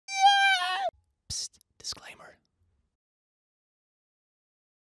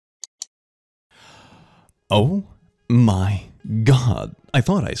Oh my god. I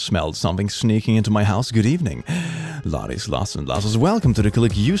thought I smelled something sneaking into my house. Good evening. Ladies, lads and lasses, welcome to the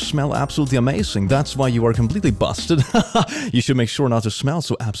click. You smell absolutely amazing. That's why you are completely busted. You should make sure not to smell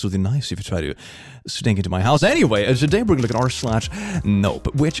so absolutely nice if you try to stink into my house. Anyway, today we're gonna look at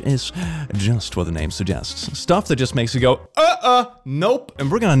r/nope, which is just what the name suggests. Stuff that just makes you go, nope. And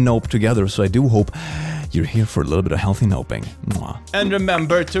we're gonna nope together, so I do hope you're here for a little bit of healthy noping. Mwah. And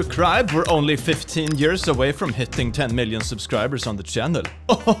remember to subscribe, we're only 15 years away from hitting 10 million subscribers on the channel.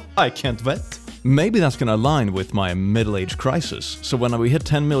 Oh, I can't wait. Maybe that's gonna align with my middle-age crisis. So when we hit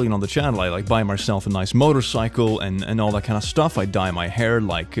 10 million on the channel, I like buy myself a nice motorcycle and all that kind of stuff. I dye my hair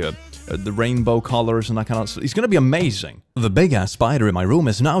like the rainbow colors and that kind of stuff. It's gonna be amazing. The big-ass spider in my room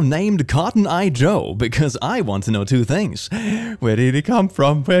is now named Cotton Eye Joe because I want to know two things. Where did he come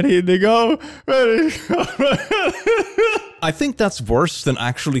from? Where did he go? Where did he go? I think that's worse than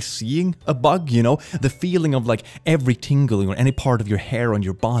actually seeing a bug, you know? The feeling of like every tingling or any part of your hair on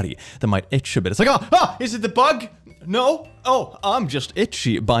your body that might itch a bit. It's like, is it the bug? No? Oh, I'm just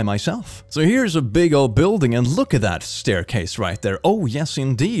itchy by myself. So here's a big old building and look at that staircase right there. Oh, yes,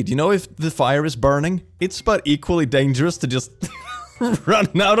 indeed. You know, if the fire is burning, it's about equally dangerous to just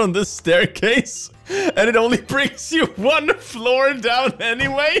run out on this staircase. And it only brings you one floor down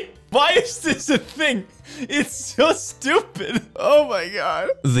anyway. Why is this a thing? It's so stupid. Oh my god.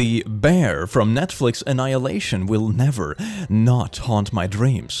 The bear from Netflix Annihilation will never not haunt my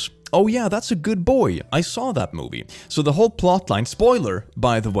dreams. Oh yeah, that's a good boy. I saw that movie. So the whole plotline, spoiler,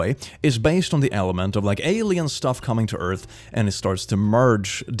 by the way, is based on the element of like alien stuff coming to Earth and it starts to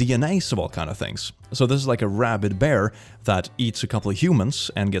merge DNAs of all kind of things. So this is like a rabid bear that eats a couple of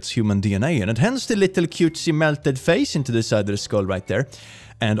humans and gets human DNA in it, hence the little cutesy melted face into the side of the skull right there.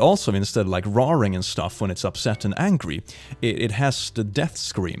 And also, instead of like roaring and stuff when it's upset and angry, it has the death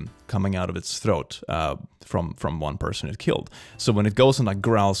scream coming out of its throat from one person it killed. So when it goes and like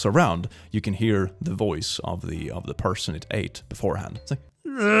growls around, you can hear the voice of the person it ate beforehand. It's like,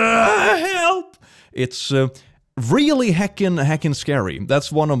 help! It's really heckin' scary.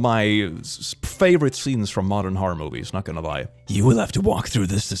 That's one of my favorite scenes from modern horror movies, not gonna lie. You will have to walk through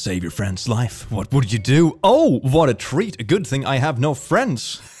this to save your friend's life. What would you do? Oh, what a treat. A good thing I have no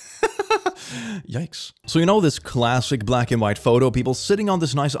friends. Yikes. So you know this classic black and white photo, people sitting on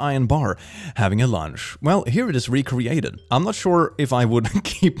this nice iron bar, having a lunch. Well, here it is recreated. I'm not sure if I would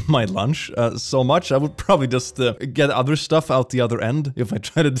keep my lunch so much. I would probably just get other stuff out the other end if I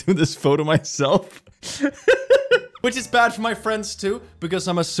try to do this photo myself. Which is bad for my friends too, because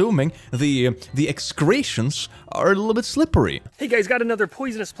I'm assuming the excretions are a little bit slippery. Hey guys, got another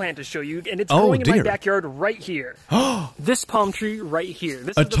poisonous plant to show you, and it's growing in my backyard right here. This palm tree right here.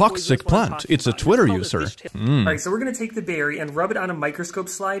 This a toxic plant. It's a Twitter user. Alright, so we're gonna take the berry and rub it on a microscope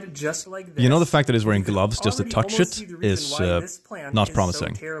slide just like this. You know the fact that he's wearing gloves just to touch it is not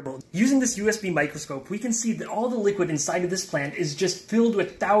promising. So using this USB microscope, we can see that all the liquid inside of this plant is just filled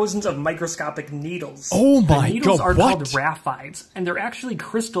with thousands of microscopic needles. Oh my god. Are called raphides, and they're actually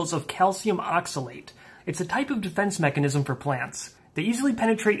crystals of calcium oxalate. It's a type of defense mechanism for plants. They easily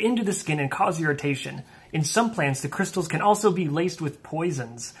penetrate into the skin and cause irritation. In some plants, the crystals can also be laced with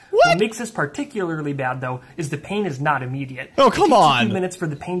poisons. What makes this particularly bad, though, is the pain is not immediate. Oh, come on! It takes a few minutes for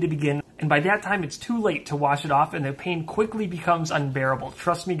the pain to begin, and by that time, it's too late to wash it off, and the pain quickly becomes unbearable.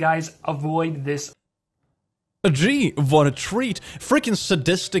 Trust me, guys, avoid this. Gee, what a treat. Freaking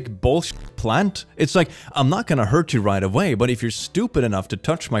sadistic bullshit plant. It's like, I'm not gonna hurt you right away, but if you're stupid enough to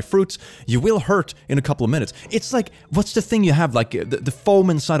touch my fruits, you will hurt in a couple of minutes. It's like, what's the thing you have, like the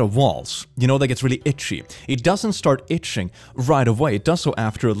foam inside of walls, you know, that gets really itchy. It doesn't start itching right away, it does so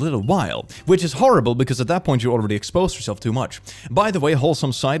after a little while, which is horrible because at that point you already exposed yourself too much. By the way,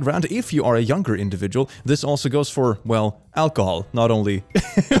 wholesome side rant, if you are a younger individual, this also goes for, well, alcohol, not only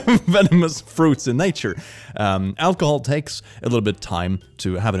venomous fruits in nature. Alcohol takes a little bit of time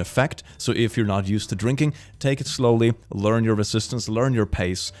to have an effect, so if you're not used to drinking, take it slowly, learn your resistance, learn your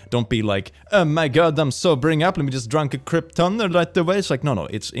pace. Don't be like, oh my god, I'm sobering up, let me just drink a Krypton right away. It's like, no,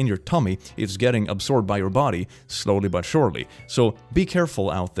 it's in your tummy, it's getting absorbed by your body, slowly but surely. So be careful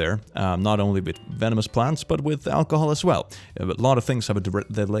out there, not only with venomous plants, but with alcohol as well. A lot of things have a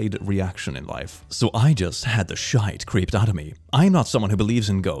delayed reaction in life. So I just had the shite creeped out of me. I'm not someone who believes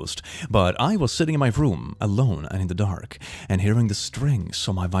in ghosts, but I was sitting in my room, alone and in the dark, and hearing the strings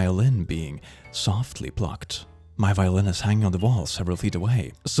of my violin being softly plucked. My violin is hanging on the wall several feet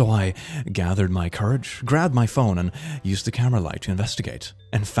away, so I gathered my courage, grabbed my phone, and used the camera light to investigate,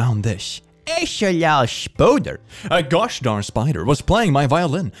 and found this. A gosh darn spider was playing my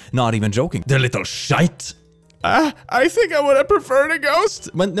violin, not even joking. The little shite! I think I would have preferred a ghost.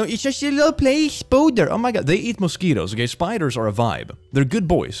 But no, it's just a little play spider. Oh my god, they eat mosquitoes, okay? Spiders are a vibe. They're good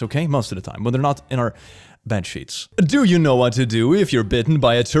boys, okay? Most of the time, when they're not in our bed sheets. Do you know what to do if you're bitten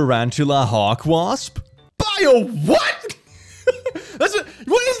by a tarantula hawk wasp? By a what?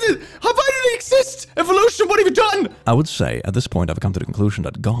 What is this? Why do they exist? Evolution, what have you done? I would say, at this point, I've come to the conclusion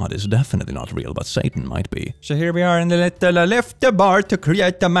that God is definitely not real, but Satan might be. So here we are in the little left bar to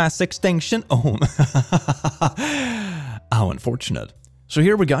create a mass extinction. Oh, how unfortunate. So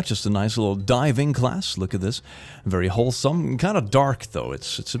here we got just a nice little diving class. Look at this. Very wholesome. Kind of dark, though.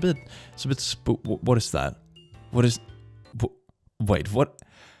 It's a bit what is that? What is... Wait, what?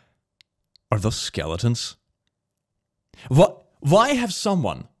 Are those skeletons? What? Why have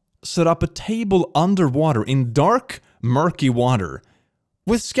someone set up a table underwater in dark, murky water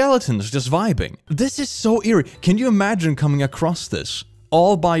with skeletons just vibing? This is so eerie. Can you imagine coming across this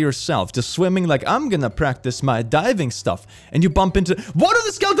all by yourself, just swimming like, I'm gonna practice my diving stuff, and you bump into... One of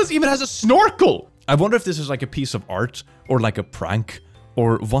the skeletons even has a snorkel! I wonder if this is like a piece of art, or like a prank,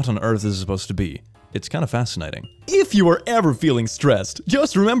 or what on earth this is supposed to be. It's kind of fascinating. If you are ever feeling stressed,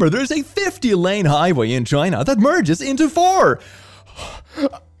 just remember there's a 50-lane highway in China that merges into 4.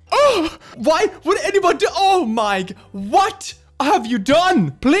 Oh, why would anyone do... Oh my... What have you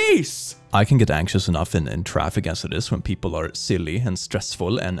done? Please! I can get anxious enough in traffic as it is when people are silly and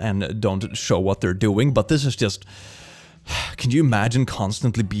stressful and don't show what they're doing, but this is just... Can you imagine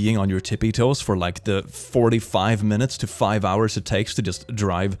constantly being on your tippy toes for like the 45 minutes to 5 hours it takes to just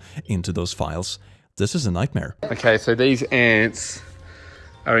drive into those files? This is a nightmare. Okay, so these ants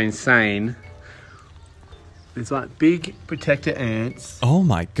are insane. There's like big protector ants. Oh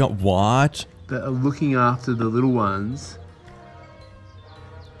my god, what? That are looking after the little ones.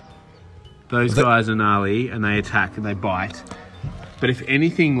 Those guys are gnarly and they attack and they bite. But if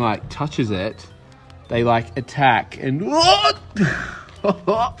anything like touches it, they like attack and...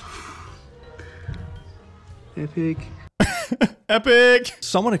 Epic. Epic!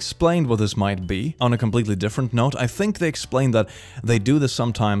 Someone explained what this might be on a completely different note. I think they explained that they do this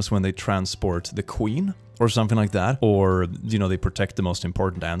sometimes when they transport the queen or something like that. Or, you know, they protect the most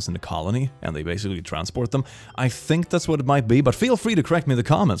important ants in the colony and they basically transport them. I think that's what it might be, but feel free to correct me in the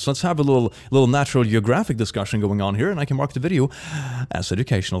comments. Let's have a little natural geographic discussion going on here, and I can mark the video as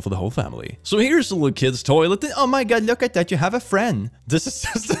educational for the whole family. So here's the little kid's toilet. Oh my god, look at that, you have a friend. This is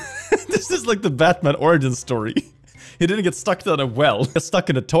just... This is like the Batman origin story. He didn't get stuck down a well, he got stuck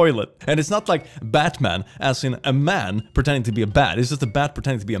in a toilet. And it's not like Batman, as in a man pretending to be a bat. It's just a bat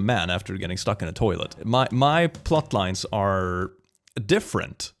pretending to be a man after getting stuck in a toilet. My plot lines are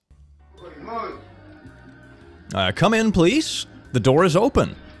different. Come in, please. The door is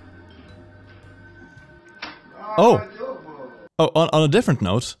open. Oh. Oh, on a different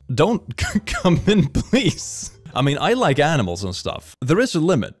note, don't come in, please. I mean, I like animals and stuff. There is a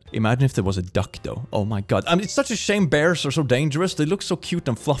limit. Imagine if there was a duck, though. Oh my god. I mean, it's such a shame bears are so dangerous. They look so cute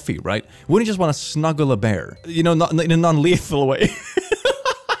and fluffy, right? Wouldn't you just want to snuggle a bear? You know, not in a non-lethal way.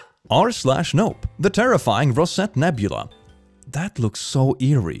 R/Nope. The terrifying Rosette Nebula. That looks so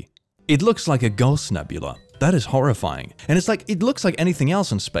eerie. It looks like a ghost nebula. That is horrifying. And it's like, it looks like anything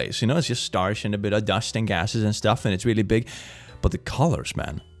else in space, you know? It's just stars and a bit of dust and gases and stuff, and it's really big. But the colors,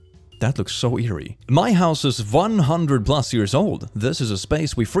 man. That looks so eerie. My house is 100 plus years old. This is a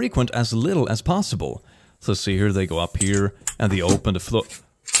space we frequent as little as possible. So see here, they go up here, and they open the floor.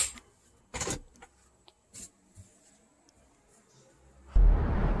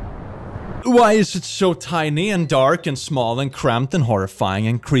 Why is it so tiny and dark and small and cramped and horrifying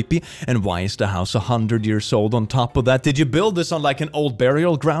and creepy? And why is the house 100 years old on top of that? Did you build this on like an old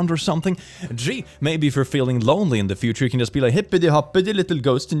burial ground or something? Gee, maybe if you're feeling lonely in the future, you can just be like, hippity-hoppity little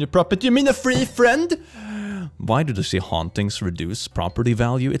ghost in your property. You mean a free friend? Why do they say hauntings reduce property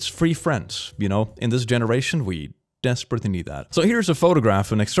value? It's free friends, you know? In this generation, we desperately need that. So here's a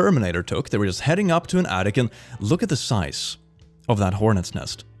photograph an exterminator took. They were just heading up to an attic, and look at the size of that hornet's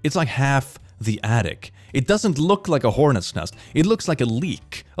nest. It's like half the attic. It doesn't look like a hornet's nest. It looks like a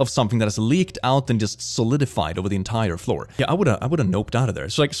leak of something that has leaked out and just solidified over the entire floor. Yeah, I would've noped out of there.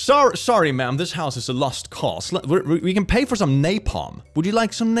 It's like, sorry ma'am, this house is a lost cause. We can pay for some napalm. Would you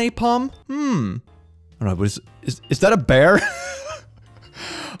like some napalm? Alright, but is that a bear?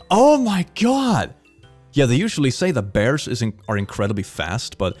 Oh my god! Yeah, they usually say that bears are incredibly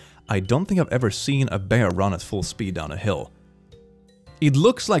fast, but I don't think I've ever seen a bear run at full speed down a hill. It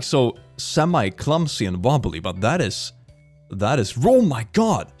looks like so semi-clumsy and wobbly, but that is, oh my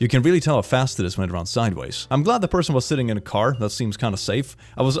god! You can really tell how fast it is when it runs sideways. I'm glad the person was sitting in a car. That seems kind of safe.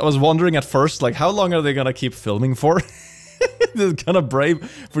 I was wondering at first, like, how long are they gonna keep filming for? This is kind of brave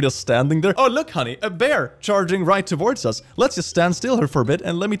for just standing there. Oh, look, honey, a bear charging right towards us. Let's just stand still here for a bit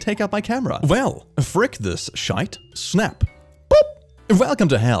and let me take out my camera. Well, frick this shite. Snap. Boop. Welcome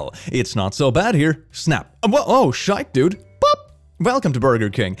to hell. It's not so bad here. Snap. Well, oh, shite, dude. Boop. Welcome to Burger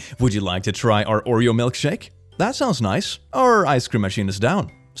King. Would you like to try our Oreo milkshake? That sounds nice. Our ice cream machine is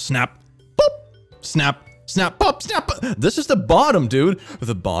down. Snap. Boop. Snap. Snap. Pop. Snap. This is the bottom, dude.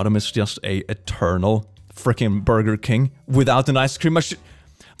 The bottom is just a eternal freaking Burger King without an ice cream machine.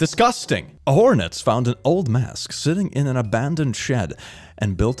 Disgusting. Hornets found an old mask sitting in an abandoned shed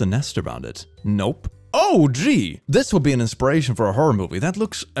and built a nest around it. Nope. Oh, gee. This would be an inspiration for a horror movie. That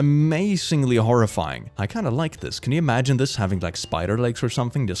looks amazingly horrifying. I kind of like this. Can you imagine this having like spider legs or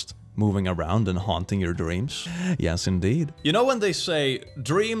something just moving around and haunting your dreams? Yes, indeed. You know when they say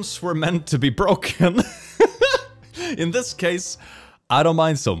dreams were meant to be broken? In this case, I don't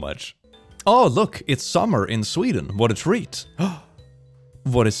mind so much. Oh, look, it's summer in Sweden. What a treat.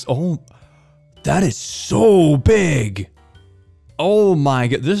 What is... Oh, that is so big. Oh my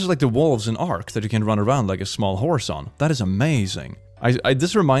god, this is like the wolves in Ark that you can run around like a small horse on. That is amazing.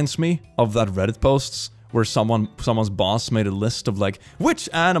 This reminds me of that Reddit posts where someone's boss made a list of like, which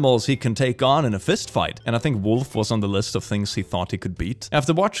animals he can take on in a fist fight. And I think wolf was on the list of things he thought he could beat.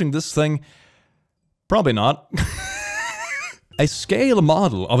 After watching this thing, probably not. A scale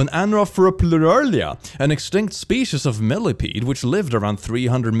model of an Anopheropluralia, an extinct species of millipede which lived around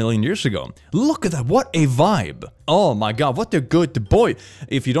 300 million years ago. Look at that, what a vibe! Oh my god, what a good boy!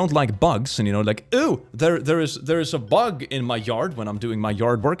 If you don't like bugs and you know, like, ooh, there is a bug in my yard when I'm doing my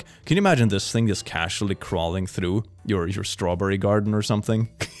yard work. Can you imagine this thing just casually crawling through your strawberry garden or something?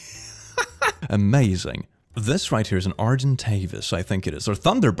 Amazing. This right here is an Argentavis, I think it is, or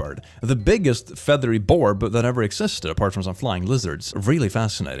Thunderbird. The biggest feathery boar that ever existed, apart from some flying lizards. Really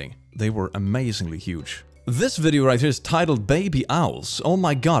fascinating. They were amazingly huge. This video right here is titled Baby Owls. Oh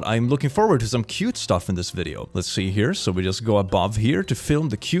my god, I'm looking forward to some cute stuff in this video. Let's see here, so we just go above here to film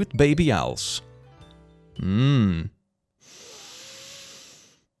the cute baby owls.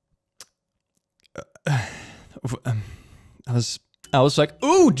 I was like,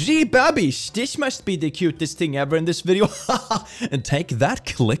 ooh, gee, babbies, this must be the cutest thing ever in this video. And take that,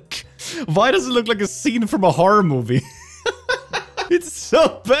 click. Why does it look like a scene from a horror movie? It's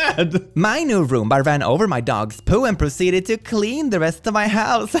so bad. My new Roomba ran over my dog's poo and proceeded to clean the rest of my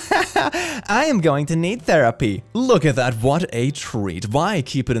house. I am going to need therapy. Look at that, what a treat. Why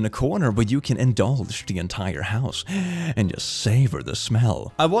keep it in a corner where you can indulge the entire house and just savor the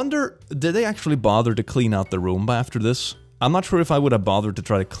smell? I wonder, did they actually bother to clean out the Roomba after this? I'm not sure if I would have bothered to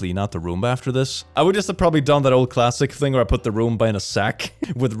try to clean out the Roomba after this. I would just have probably done that old classic thing where I put the Roomba in a sack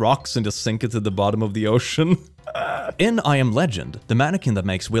with rocks and just sink it to the bottom of the ocean. In I Am Legend, the mannequin that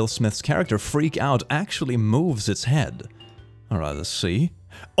makes Will Smith's character freak out actually moves its head. Alright, let's see.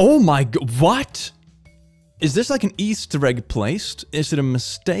 Oh my god, what? Is this like an Easter egg placed? Is it a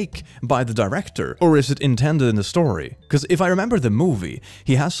mistake by the director? Or is it intended in the story? Because if I remember the movie,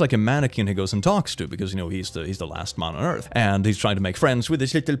 he has like a mannequin he goes and talks to because, you know, he's the last man on Earth. And he's trying to make friends with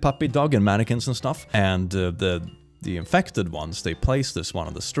his little puppy dog and mannequins and stuff. And the infected ones, they place this one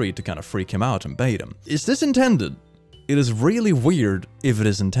on the street to kind of freak him out and bait him. Is this intended? It is really weird if it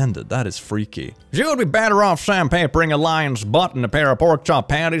is intended. That is freaky. You would be better off sandpapering a lion's butt in a pair of pork chop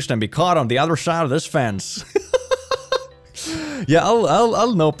panties than be caught on the other side of this fence. Yeah,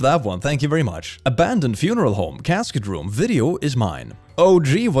 I'll nope that one. Thank you very much. Abandoned funeral home, casket room, video is mine. Oh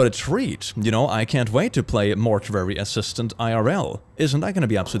gee, what a treat. You know, I can't wait to play Mortuary Assistant IRL. Isn't that gonna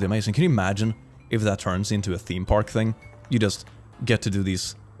be absolutely amazing? Can you imagine if that turns into a theme park thing? You just get to do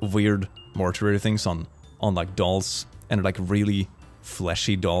these weird mortuary things on like dolls. And like really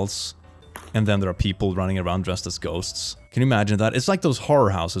fleshy dolls. And then there are people running around dressed as ghosts. Can you imagine that? It's like those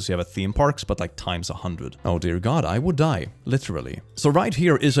horror houses you have at theme parks, but like times 100. Oh dear god, I would die. Literally. So right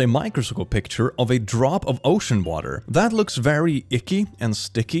here is a microscope picture of a drop of ocean water. That looks very icky and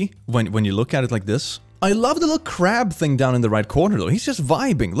sticky when you look at it like this. I love the little crab thing down in the right corner though. He's just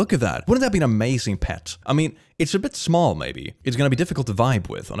vibing. Look at that. Wouldn't that be an amazing pet? I mean, it's a bit small maybe. It's gonna be difficult to vibe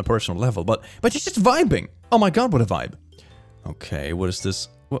with on a personal level, but he's just vibing. Oh my god, what a vibe. Okay, what is this?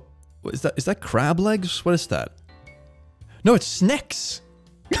 What is that? Is that crab legs? What is that? No, it's snakes.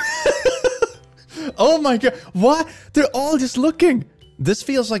 Oh my god, what? They're all just looking. This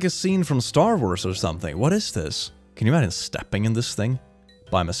feels like a scene from Star Wars or something. What is this? Can you imagine stepping in this thing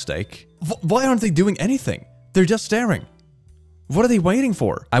by mistake? Why aren't they doing anything? They're just staring. What are they waiting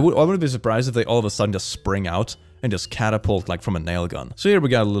for? I wouldn't be surprised if they all of a sudden just spring out and just catapult like from a nail gun. So here we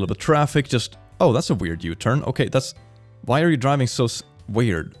got a little bit of traffic, just... Oh, that's a weird U-turn. Okay, that's... Why are you driving so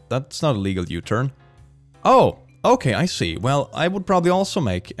weird? That's not a legal U-turn. Oh, Okay, I see. Well, I would probably also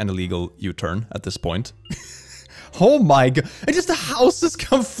make an illegal U-turn at this point. Oh my god. And just the houses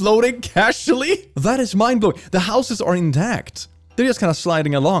come floating casually? That is mind-blowing. The houses are intact. They're just kind of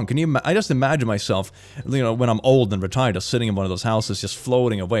sliding along. Can you I just imagine myself, you know, when I'm old and retired, just sitting in one of those houses just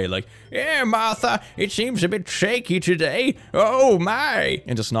floating away like, yeah, Martha, it seems a bit shaky today. Oh my.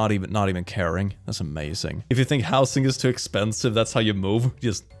 And just not even caring. That's amazing. If you think housing is too expensive, that's how you move.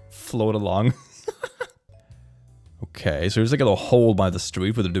 Just float along. Okay, so there's like a little hole by the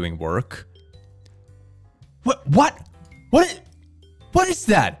street where they're doing work. What is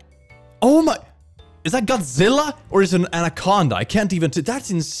that? Oh my... Is that Godzilla? Or is it an anaconda? I can't even...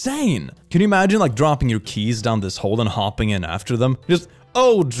 That's insane! Can you imagine, like, dropping your keys down this hole and hopping in after them? Just,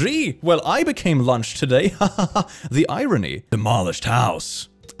 oh gee, well, I became lunch today. The irony. Demolished house.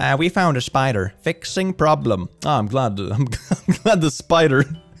 We found a spider. Fixing problem. Oh, I'm glad the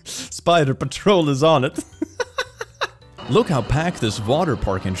spider patrol is on it. Look how packed this water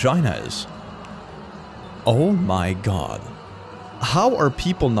park in China is. Oh my god. How are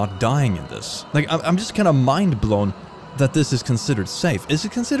people not dying in this? Like, I'm just kind of mind blown that this is considered safe. Is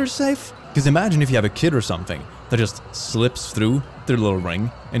it considered safe? Because imagine if you have a kid or something that just slips through their little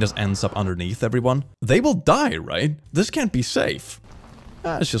ring and just ends up underneath everyone. They will die, right? This can't be safe.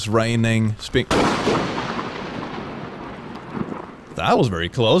 It's just raining. That was very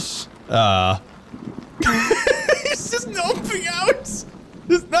close. It's just noping out.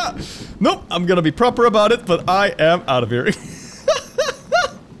 It's not. Nope, I'm gonna be proper about it, but I am out of here.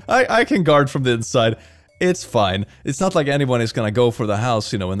 I can guard from the inside. It's fine. It's not like anyone is gonna go for the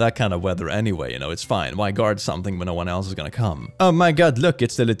house, you know, in that kind of weather anyway, you know, it's fine. Why guard something when no one else is gonna come? Oh my god, look,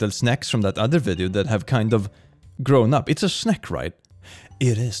 it's the little snacks from that other video that have kind of grown up. It's a snack, right?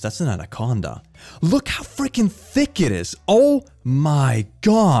 It is. That's an anaconda. Look how freaking thick it is. Oh my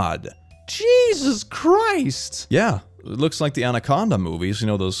god. Jesus Christ. Yeah, it looks like the anaconda movies, you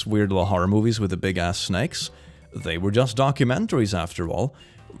know, those weird little horror movies with the big ass snakes. They were just documentaries after all.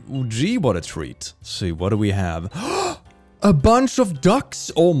 Gee, what a treat. Let's see, what do we have? A bunch of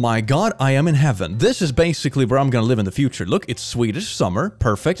ducks! Oh my god, I am in heaven. This is basically where I'm gonna live in the future. Look, it's Swedish summer,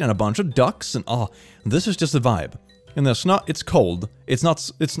 perfect, and a bunch of ducks, and oh, this is just the vibe. And it's cold.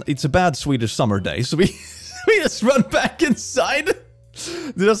 It's a bad Swedish summer day, so we just run back inside.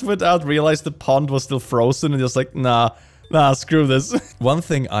 They just went out, realized the pond was still frozen, and just like, nah, screw this. One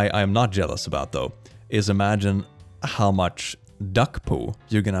thing I am not jealous about, though, is imagine how much duck poo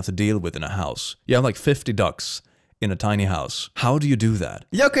you're gonna have to deal with in a house. You have like 50 ducks in a tiny house. How do you do that?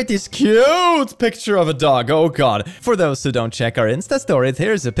 Look at this cute picture of a dog. Oh god. For those who don't check our Insta stories,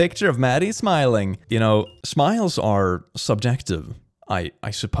 here's a picture of Maddie smiling. You know, smiles are subjective, I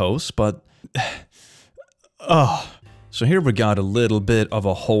suppose, but... So here we got a little bit of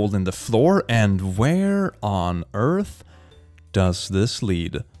a hole in the floor, and where on earth does this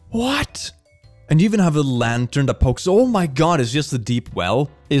lead? What? And you even have a lantern that pokes. Oh my god, is just a deep well?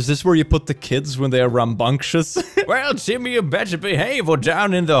 Is this where you put the kids when they are rambunctious? Well, Timmy, you better behave or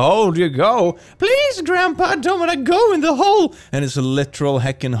down in the hole you go. Please, Grandpa, I don't want to go in the hole. And it's a literal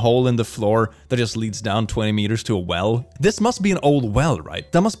heckin' hole in the floor that just leads down 20 meters to a well. This must be an old well,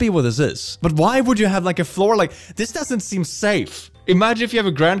 right? That must be what this is. But why would you have like a floor like... This doesn't seem safe. Imagine if you have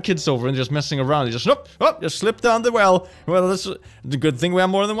a grandkids over and just messing around. You just, just slip down the well. Well, that's a good thing we have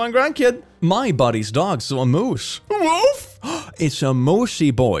more than one grandkid. My buddy's dog saw a moose. Woof! It's a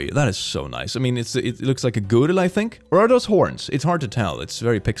moosey boy. That is so nice. I mean, it looks like a goodle, I think. Or are those horns? It's hard to tell. It's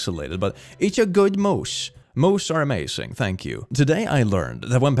very pixelated, but it's a good moose. Moose are amazing, thank you. Today I learned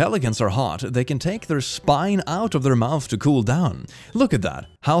that when pelicans are hot, they can take their spine out of their mouth to cool down. Look at that.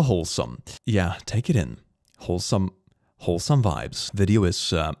 How wholesome. Yeah, take it in. Wholesome vibes. Video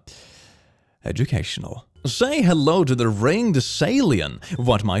is, educational. Say hello to the ringed salien,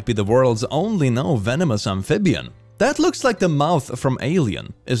 what might be the world's only known venomous amphibian. That looks like the mouth from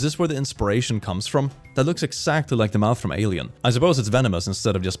Alien. Is this where the inspiration comes from? That looks exactly like the mouth from Alien. I suppose it's venomous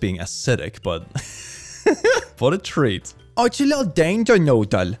instead of just being acidic, but... What a treat. Oh, it's a little Danger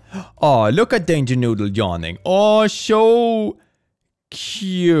Noodle. Oh, look at Danger Noodle yawning. Oh, so...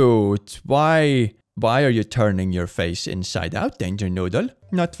 cute. Why are you turning your face inside out, Danger Noodle?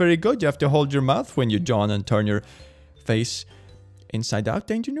 Not very good. You have to hold your mouth when you yawn and turn your face inside out,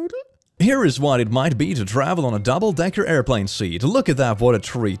 Danger Noodle. Here is what it might be to travel on a double-decker airplane seat. Look at that, what a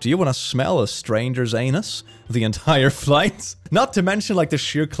treat. Do you want to smell a stranger's anus the entire flight? Not to mention like the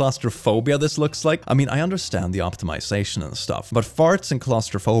sheer claustrophobia this looks like. I mean, I understand the optimization and stuff, but farts and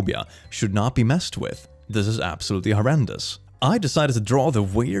claustrophobia should not be messed with. This is absolutely horrendous. I decided to draw the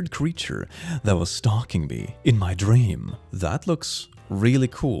weird creature that was stalking me in my dream. That looks really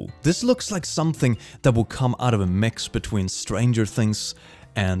cool. This looks like something that will come out of a mix between Stranger Things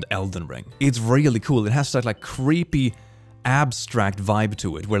and Elden Ring. It's really cool. It has that like creepy, abstract vibe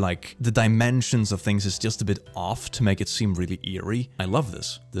to it, where like the dimensions of things is just a bit off to make it seem really eerie. I love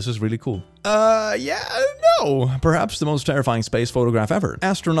this. This is really cool. Yeah, no. Perhaps the most terrifying space photograph ever.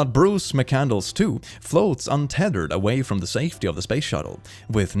 Astronaut Bruce McCandles 2 floats untethered away from the safety of the space shuttle,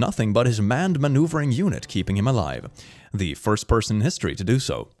 with nothing but his manned maneuvering unit keeping him alive. The first person in history to do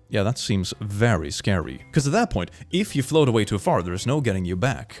so. Yeah, that seems very scary. Because at that point, if you float away too far, there's no getting you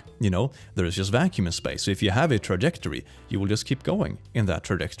back. You know, there's just vacuum in space. So if you have a trajectory, you will just keep going in that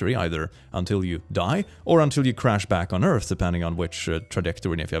trajectory, either until you die or until you crash back on Earth, depending on which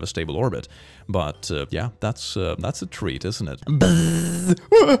trajectory and if you have a stable orbit. But yeah, that's a treat, isn't it?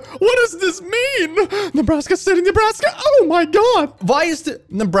 What does this mean? Nebraska City, Nebraska? Oh my god! Why is the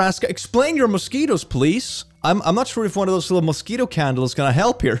Nebraska? Explain your mosquitoes, please. I'm not sure if one of those little mosquito candles is gonna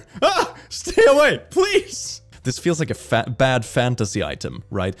help here. Ah! Stay away, please! This feels like a bad fantasy item,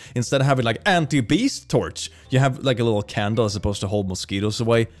 right? Instead of having like anti-beast torch, you have like a little candle as opposed to hold mosquitoes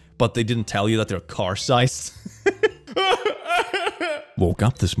away, but they didn't tell you that they're car-sized. Woke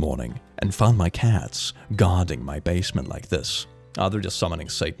up this morning and found my cats guarding my basement like this. Ah, they're just summoning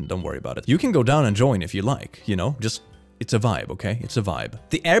Satan, don't worry about it. You can go down and join if you like, you know, just... It's a vibe, okay? It's a vibe.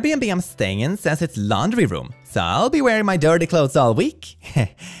 The Airbnb I'm staying in says it's laundry room, so I'll be wearing my dirty clothes all week.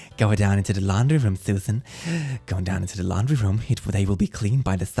 Go down into the laundry room, Susan. Going down into the laundry room, they will be cleaned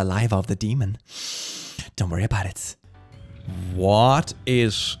by the saliva of the demon. Don't worry about it. What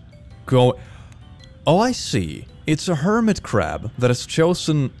is going... Oh, I see. It's a hermit crab that has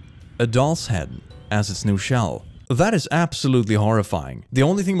chosen a doll's head as its new shell. That is absolutely horrifying. The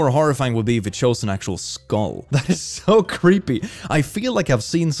only thing more horrifying would be if it chose an actual skull. That is so creepy. I feel like I've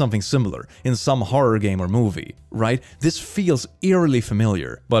seen something similar in some horror game or movie, right? This feels eerily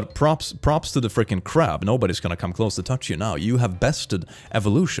familiar. But props to the freaking crab. Nobody's gonna come close to touch you now. You have bested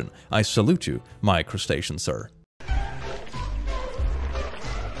evolution. I salute you, my crustacean sir.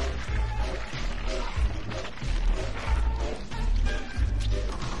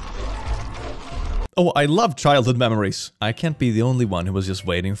 Oh, I love childhood memories. I can't be the only one who was just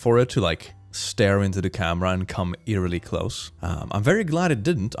waiting for it to, like, stare into the camera and come eerily close. I'm very glad it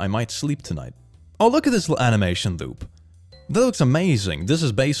didn't. I might sleep tonight. Oh, look at this little animation loop. That looks amazing. This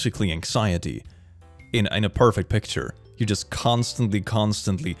is basically anxiety in a perfect picture. You're just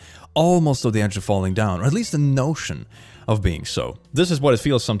constantly, almost on the edge of falling down, or at least the notion of being so. This is what it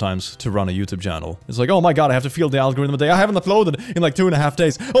feels sometimes to run a YouTube channel. It's like, oh my god, I have to feel the algorithm today. I haven't uploaded in like 2.5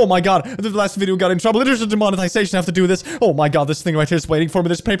 days. Oh my god, the last video got in trouble. There's a demonetization. I have to do this. Oh my god, this thing right here is waiting for me.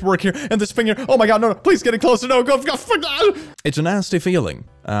 There's paperwork here and this finger. Oh my god, no, please get it closer. No, go. It's a nasty feeling.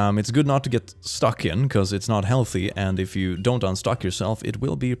 It's good not to get stuck in because it's not healthy, and if you don't unstuck yourself, it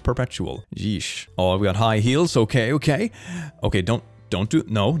will be perpetual. Yeesh. Oh, we got high heels. Okay, don't do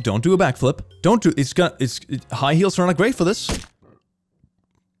a backflip. High heels are not great for this.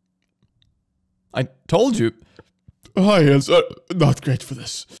 I told you. High heels are not great for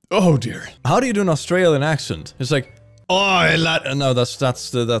this. Oh dear. How do you do an Australian accent? It's like, no,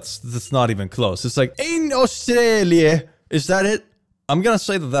 that's not even close. It's like, in Australia. Is that it? I'm gonna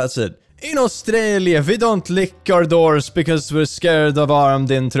say that that's it. In Australia, we don't lick our doors because we're scared of armed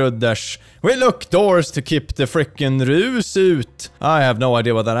intruders. We lock doors to keep the frickin' rus out. I have no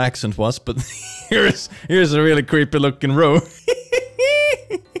idea what that accent was, but here's a really creepy looking row.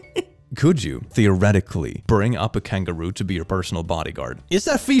 Could you, theoretically, bring up a kangaroo to be your personal bodyguard? Is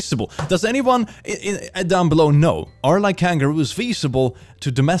that feasible? Does anyone down below know? Are like kangaroos feasible to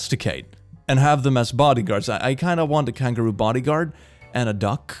domesticate and have them as bodyguards? I kind of want a kangaroo bodyguard. And a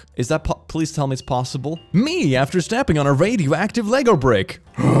duck? Is that please tell me it's possible? Me, after stepping on a radioactive Lego brick.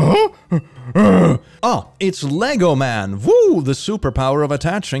 Oh, it's Lego Man. Woo, the superpower of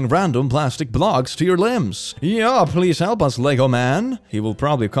attaching random plastic blocks to your limbs. Yeah, please help us, Lego Man. He will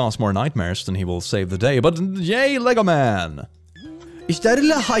probably cause more nightmares than he will save the day, but yay, Lego Man. Is that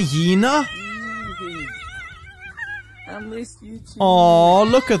a hyena? I miss you too. Oh,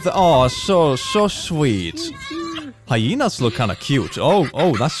 look at the, oh, so sweet. Hyenas look kind of cute.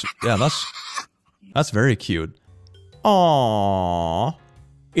 Oh, that's very cute. Aww.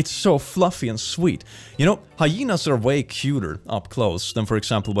 It's so fluffy and sweet. You know, hyenas are way cuter up close than, for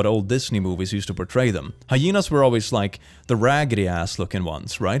example, what old Disney movies used to portray them. Hyenas were always like the raggedy ass looking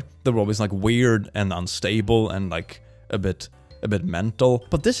ones, right? They were always like weird and unstable and like a bit mental.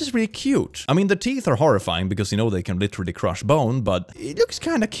 But this is really cute. I mean, the teeth are horrifying because, you know, they can literally crush bone, but it looks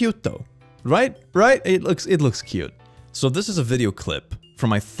kind of cute though. Right? It looks cute. So this is a video clip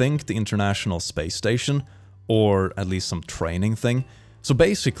from, I think, the International Space Station, or at least some training thing. So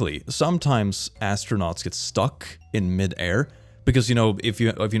basically, sometimes astronauts get stuck in mid-air because, you know, if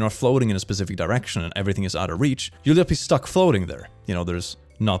you're not floating in a specific direction and everything is out of reach, you'll just be stuck floating there. You know, there's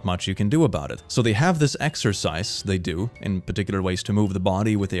not much you can do about it. So they have this exercise they do in particular ways to move the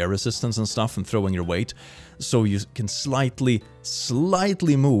body with air resistance and stuff and throw in your weight, so you can slightly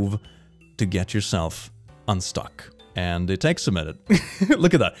move to get yourself unstuck. And it takes a minute.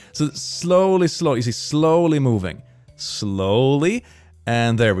 Look at that. So slowly, you see, slowly moving. Slowly,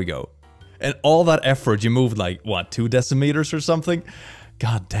 and there we go. And all that effort, you moved like, what, 2 decimeters or something?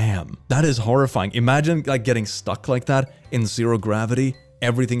 God damn. That is horrifying. Imagine like getting stuck like that in 0 gravity.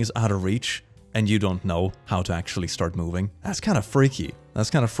 Everything is out of reach, and you don't know how to actually start moving. That's kind of freaky.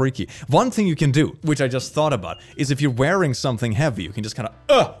 That's kind of freaky. One thing you can do, which I just thought about, is if you're wearing something heavy, you can just kind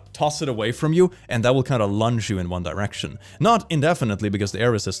of toss it away from you, and that will kind of lunge you in one direction. Not indefinitely, because the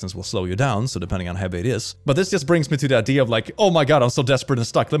air resistance will slow you down, so depending on how heavy it is. But this just brings me to the idea of like, oh my god, I'm so desperate and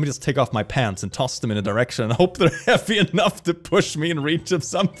stuck. Let me just take off my pants and toss them in a direction and hope they're heavy enough to push me in reach of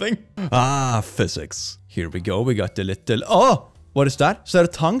something. Ah, physics. Here we go. We got the little... Oh! What is that? Is that a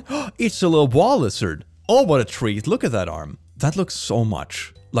tongue? It's a little wall lizard. Oh, what a treat. Look at that arm. That looks so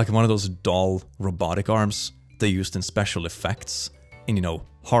much like one of those doll robotic arms they used in special effects in, you know,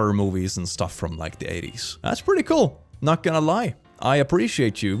 horror movies and stuff from like the 80s. That's pretty cool. Not gonna lie. I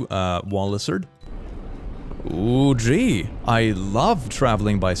appreciate you, wall lizard. Ooh, gee. I love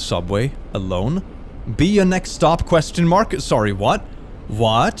traveling by subway alone. Be a next stop, question mark? Sorry, what?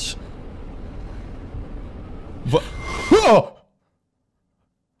 What? What? Whoa!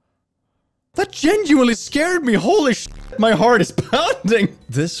 That genuinely scared me, holy shit, my heart is pounding!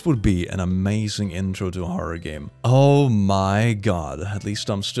 This would be an amazing intro to a horror game. Oh my god, at least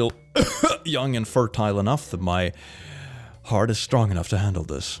I'm still young and fertile enough that my heart is strong enough to handle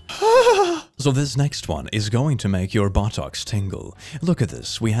this. So this next one is going to make your buttocks tingle. Look at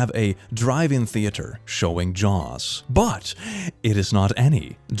this, we have a drive-in theater showing Jaws. But it is not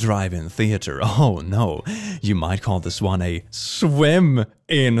any drive-in theater. Oh no, you might call this one a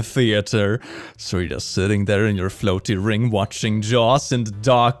swim-in theater. So you're just sitting there in your floaty ring watching Jaws in the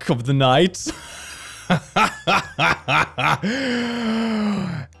dark of the night.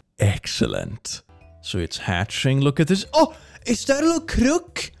 Excellent. So it's hatching, look at this. Oh, is that a little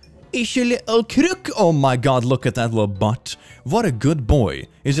crook? Is your little crook? Oh my god, look at that little butt. What a good boy.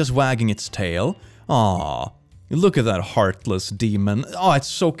 It's just wagging its tail. Aw, look at that heartless demon. Oh, it's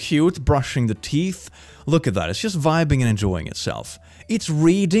so cute, brushing the teeth. Look at that, it's just vibing and enjoying itself. It's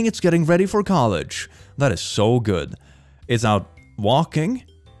reading, it's getting ready for college. That is so good. It's out walking.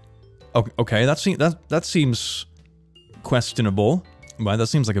 Okay, that seems questionable. Right, that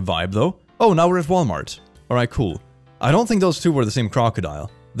seems like a vibe though. Oh, now we're at Walmart. Alright, cool. I don't think those two were the same crocodile.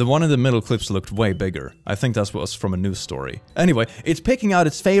 The one in the middle clips looked way bigger. I think that was from a news story. Anyway, it's picking out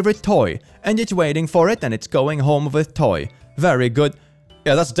its favorite toy, and it's waiting for it, and it's going home with toy. Very good.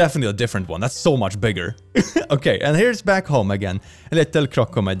 Yeah, that's definitely a different one. That's so much bigger. Okay, and here's back home again. A little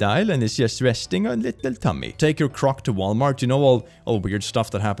crocodile, and it's just resting on a little tummy. Take your croc to Walmart. You know all weird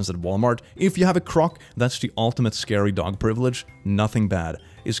stuff that happens at Walmart? If you have a croc, that's the ultimate scary dog privilege. Nothing bad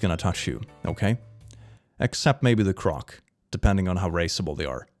is gonna touch you, okay? Except maybe the croc, depending on how raceable they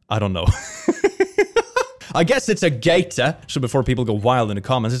are. I don't know. I guess it's a gator. So before people go wild in the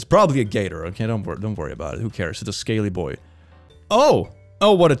comments, it's probably a gator. Okay, don't worry about it. Who cares? It's a scaly boy. Oh,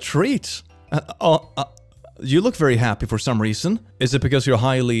 what a treat. You look very happy for some reason. Is it because you're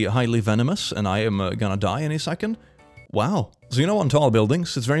highly venomous and I am gonna die any second? Wow. So you know, on tall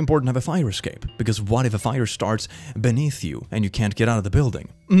buildings, it's very important to have a fire escape, because what if a fire starts beneath you and you can't get out of the building?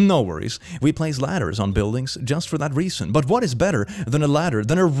 No worries, we place ladders on buildings just for that reason. But what is better than a ladder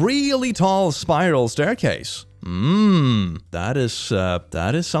than a really tall spiral staircase? That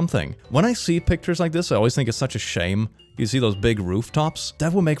is something. When I see pictures like this, I always think it's such a shame. You see those big rooftops?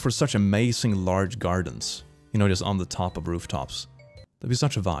 That would make for such amazing large gardens. You know, just on the top of rooftops. That'd be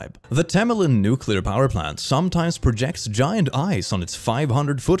such a vibe. The Temelin nuclear power plant sometimes projects giant ice on its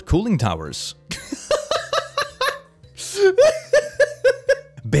 500-foot cooling towers.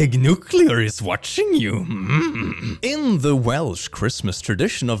 Big Nuclear is watching you. In the Welsh Christmas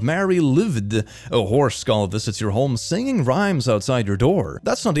tradition of Mary Lived, a horse skull visits your home singing rhymes outside your door.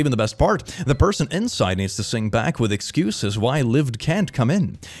 That's not even the best part. The person inside needs to sing back with excuses why Lived can't come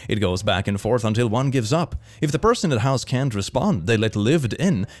in. It goes back and forth until one gives up. If the person in the house can't respond, they let Lived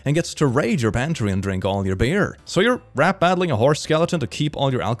in and gets to raid your pantry and drink all your beer. So you're rap battling a horse skeleton to keep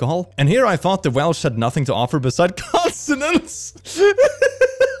all your alcohol? And here I thought the Welsh had nothing to offer beside consonants.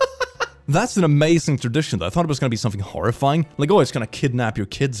 That's an amazing tradition. I thought it was gonna be something horrifying, like, oh, it's gonna kidnap your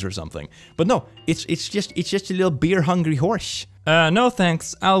kids or something. But no, it's just a little beer-hungry horse. No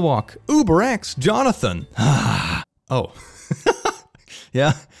thanks, I'll walk. UberX, Jonathan. Oh.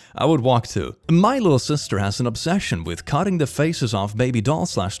 Yeah, I would walk too. My little sister has an obsession with cutting the faces off baby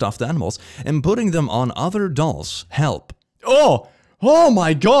dolls / stuffed animals and putting them on other dolls. Help. Oh! Oh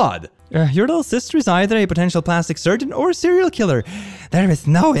my god! Your little sister is either a potential plastic surgeon or a serial killer. There is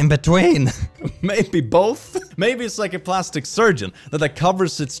no in between. Maybe both? Maybe it's like a plastic surgeon that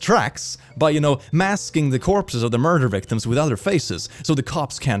covers its tracks by, you know, masking the corpses of the murder victims with other faces so the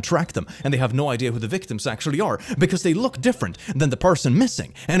cops can't track them and they have no idea who the victims actually are because they look different than the person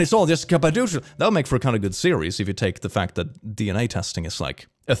missing. And it's all just capaducial. That'll make for a kind of good series if you take the fact that DNA testing is like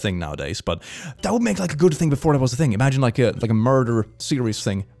a thing nowadays, but that would make like a good thing before that was a thing. Imagine like a murder series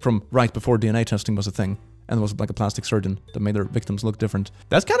thing from right before DNA testing was a thing, and there was like a plastic surgeon that made their victims look different.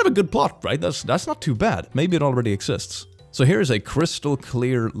 That's kind of a good plot, right? That's not too bad. Maybe it already exists. So here's a crystal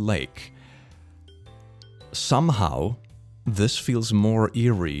clear lake. Somehow, this feels more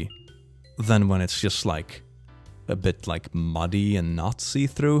eerie than when it's just like a bit like muddy and not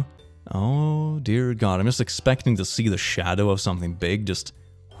see-through. Oh dear god, I'm just expecting to see the shadow of something big just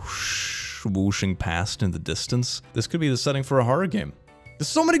whooshing past in the distance. This could be the setting for a horror game. There's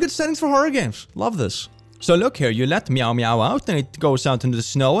so many good settings for horror games. Love this. So look here, you let meow meow out and it goes out into the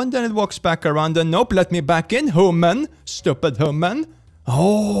snow and then it walks back around and nope, let me back in, human. Stupid human.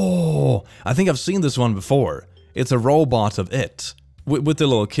 Oh, I think I've seen this one before. It's a robot of it with the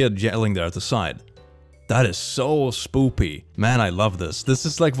little kid yelling there at the side. That is so spoopy. Man, I love this. This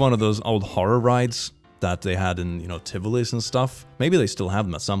is like one of those old horror rides that they had in, you know, Tivoli's and stuff. Maybe they still have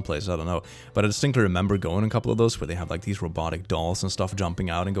them at some place, I don't know. But I distinctly remember going a couple of those where they have like these robotic dolls and stuff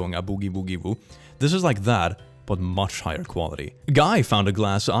jumping out and going a boogie boogie woo. This is like that, but much higher quality. Guy found a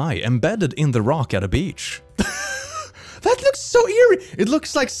glass eye embedded in the rock at a beach. That looks so eerie. It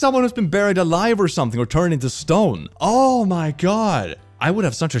looks like someone who's been buried alive or something or turned into stone. Oh my god. I would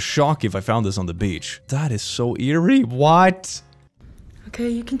have such a shock if I found this on the beach. That is so eerie. What? Okay,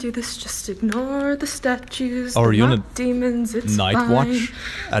 you can do this. Just ignore the statues. Are you on a demons? It's night fine. watch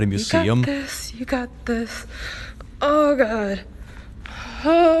at a museum? You got this. You got this. Oh god.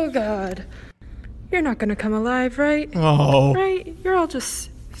 Oh god. You're not gonna come alive, right? Oh. Right? You're all just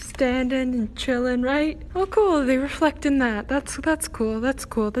standing and chilling, right? Oh, cool. They reflect in that. That's cool. That's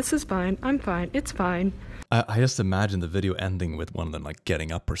cool. This is fine. I'm fine. It's fine. I just imagine the video ending with one of them like getting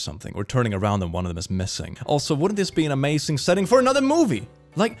up or something, or turning around and one of them is missing. Also, wouldn't this be an amazing setting for another movie?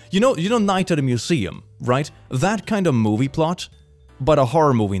 Like, you know Night at a Museum, right? That kind of movie plot, but a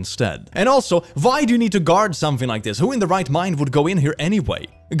horror movie instead. And also, why do you need to guard something like this? Who in the right mind would go in here anyway?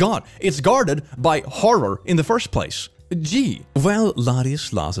 God, it's guarded by horror in the first place. Gee. Well,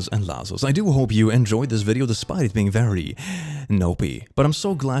 laddies, lasses, and lassos, I do hope you enjoyed this video despite it being very nopey. But I'm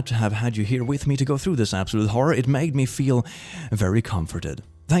so glad to have had you here with me to go through this absolute horror. It made me feel very comforted.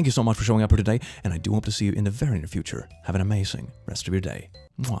 Thank you so much for showing up here today, and I do hope to see you in the very near future. Have an amazing rest of your day.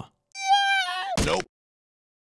 Mwah. Nope.